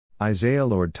Isiah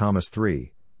Lord Thomas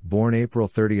III, born April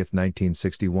 30,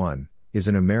 1961, is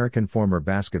an American former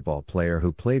basketball player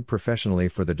who played professionally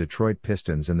for the Detroit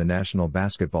Pistons in the National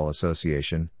Basketball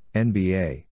Association,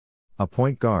 NBA. A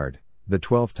point guard, the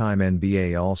 12-time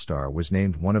NBA All-Star was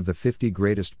named one of the 50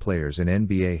 greatest players in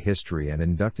NBA history and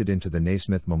inducted into the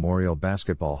Naismith Memorial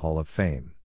Basketball Hall of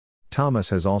Fame. Thomas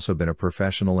has also been a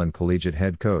professional and collegiate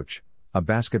head coach, a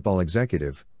basketball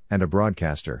executive, and a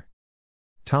broadcaster.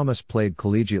 Thomas played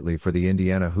collegiately for the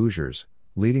Indiana Hoosiers,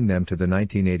 leading them to the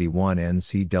 1981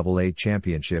 NCAA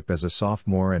championship as a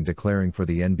sophomore and declaring for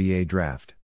the NBA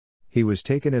draft. He was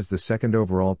taken as the second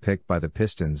overall pick by the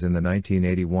Pistons in the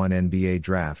 1981 NBA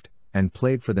draft, and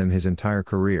played for them his entire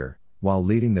career, while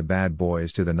leading the Bad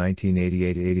Boys to the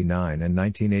 1988-89 and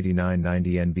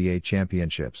 1989-90 NBA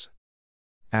championships.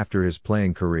 After his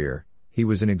playing career, he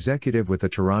was an executive with the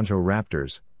Toronto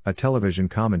Raptors, a television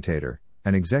commentator,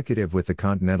 an executive with the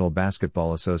Continental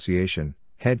Basketball Association,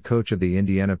 head coach of the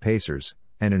Indiana Pacers,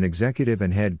 and an executive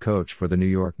and head coach for the New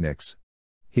York Knicks.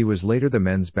 He was later the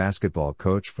men's basketball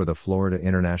coach for the Florida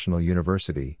International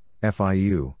University,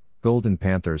 FIU, Golden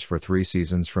Panthers for 3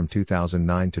 seasons from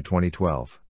 2009 to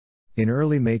 2012. In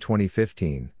early May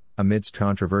 2015, amidst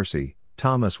controversy,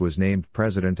 Thomas was named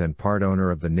president and part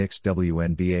owner of the Knicks'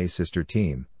 WNBA sister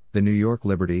team, the New York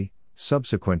Liberty,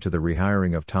 subsequent to the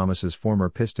rehiring of Thomas's former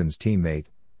Pistons teammate,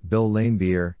 Bill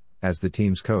Laimbeer, as the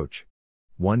team's coach.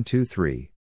 1-2-3.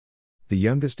 The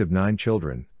youngest of 9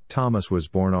 children, Thomas was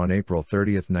born on April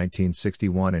 30,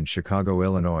 1961 in Chicago,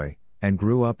 Illinois, and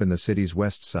grew up in the city's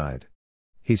west side.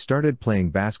 He started playing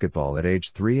basketball at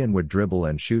age 3 and would dribble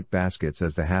and shoot baskets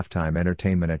as the halftime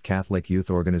entertainment at Catholic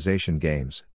Youth Organization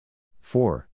games.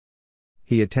 4.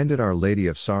 He attended Our Lady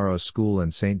of Sorrows School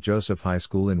and St. Joseph High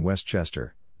School in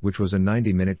Westchester, which was a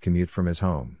 90-minute commute from his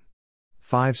home.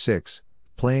 5-6.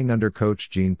 Playing under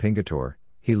coach Gene Pingatore,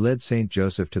 he led St.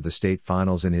 Joseph to the state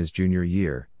finals in his junior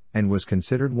year, and was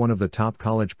considered one of the top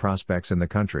college prospects in the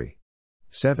country.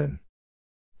 7.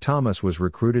 Thomas was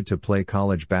recruited to play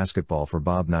college basketball for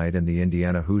Bob Knight and the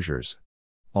Indiana Hoosiers.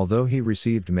 Although he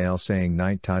received mail saying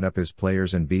Knight tied up his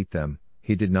players and beat them,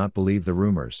 he did not believe the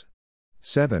rumors.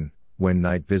 7. When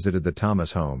Knight visited the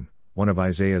Thomas home, one of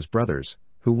Isiah's brothers,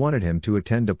 who wanted him to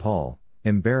attend DePaul,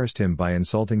 embarrassed him by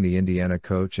insulting the Indiana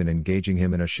coach and engaging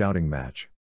him in a shouting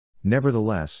match.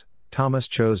 Nevertheless, Thomas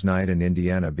chose Knight and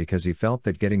Indiana because he felt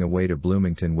that getting away to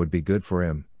Bloomington would be good for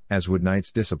him, as would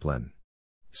Knight's discipline.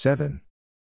 7.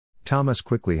 Thomas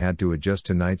quickly had to adjust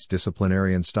to Knight's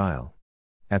disciplinarian style.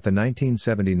 At the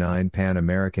 1979 Pan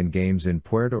American Games in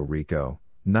Puerto Rico,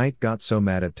 Knight got so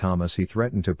mad at Thomas he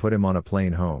threatened to put him on a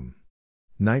plane home.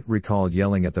 Knight recalled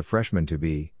yelling at the freshman to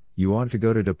be, "You ought to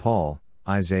go to DePaul,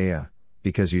 Isiah,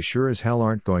 because you sure as hell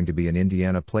aren't going to be an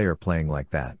Indiana player playing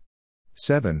like that."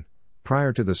 7.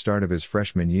 Prior to the start of his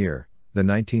freshman year, the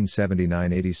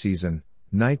 1979-80 season,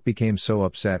 Knight became so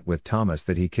upset with Thomas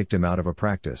that he kicked him out of a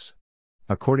practice.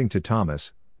 According to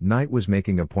Thomas, Knight was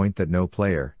making a point that no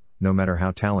player, no matter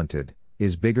how talented,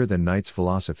 is bigger than Knight's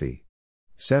philosophy.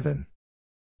 7.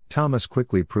 Thomas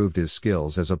quickly proved his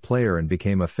skills as a player and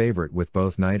became a favorite with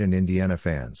both Knight and Indiana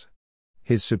fans.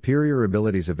 His superior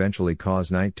abilities eventually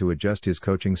caused Knight to adjust his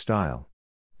coaching style.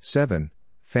 7.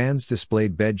 Fans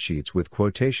displayed bedsheets with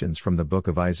quotations from the Book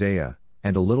of Isaiah,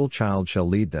 "And a little child shall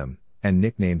lead them," and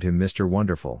nicknamed him Mr.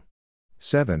 Wonderful.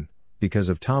 7. Because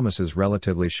of Thomas's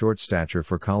relatively short stature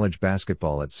for college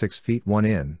basketball at 6 feet 1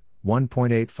 in,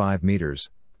 1.85 meters,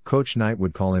 Coach Knight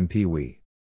would call him Pee-wee.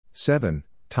 7.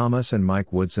 Thomas and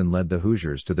Mike Woodson led the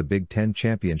Hoosiers to the Big Ten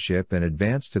championship and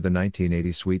advanced to the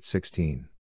 1980 Sweet 16.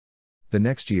 The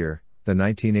next year, the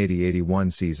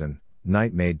 1980-81 season,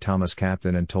 Knight made Thomas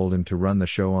captain and told him to run the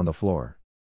show on the floor.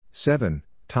 7.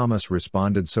 Thomas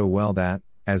responded so well that,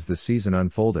 as the season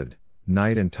unfolded,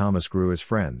 Knight and Thomas grew as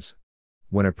friends.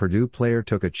 When a Purdue player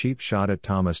took a cheap shot at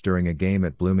Thomas during a game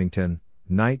at Bloomington,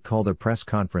 Knight called a press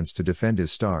conference to defend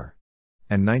his star.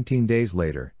 And 19 days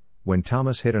later, when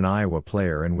Thomas hit an Iowa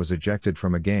player and was ejected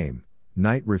from a game,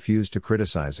 Knight refused to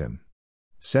criticize him.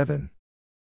 7.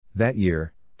 That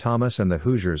year, Thomas and the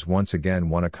Hoosiers once again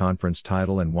won a conference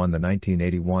title and won the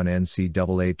 1981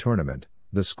 NCAA tournament,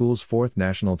 the school's 4th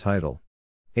national title.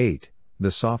 8.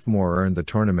 The sophomore earned the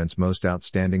tournament's Most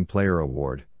Outstanding Player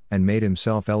award, and made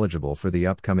himself eligible for the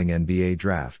upcoming NBA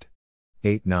draft.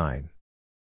 8-9.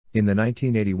 In the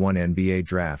 1981 NBA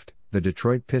draft, the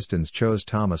Detroit Pistons chose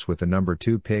Thomas with the number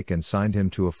 2 pick and signed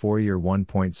him to a 4-year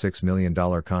 $1.6 million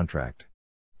contract.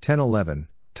 10-11.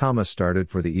 Thomas started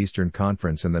for the Eastern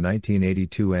Conference in the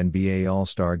 1982 NBA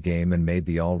All-Star Game and made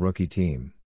the All-Rookie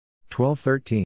team. 12-13.